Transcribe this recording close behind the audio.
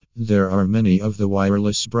There are many of the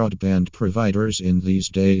wireless broadband providers in these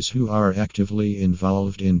days who are actively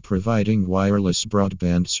involved in providing wireless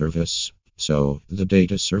broadband service. So, the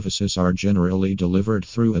data services are generally delivered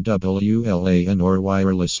through a WLAN or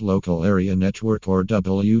wireless local area network or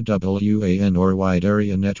WWAN or wide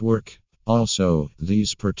area network. Also,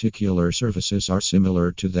 these particular services are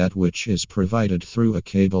similar to that which is provided through a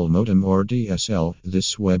cable modem or DSL.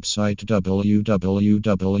 This website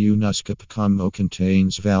www.nuskop.com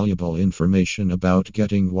contains valuable information about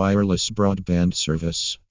getting wireless broadband service.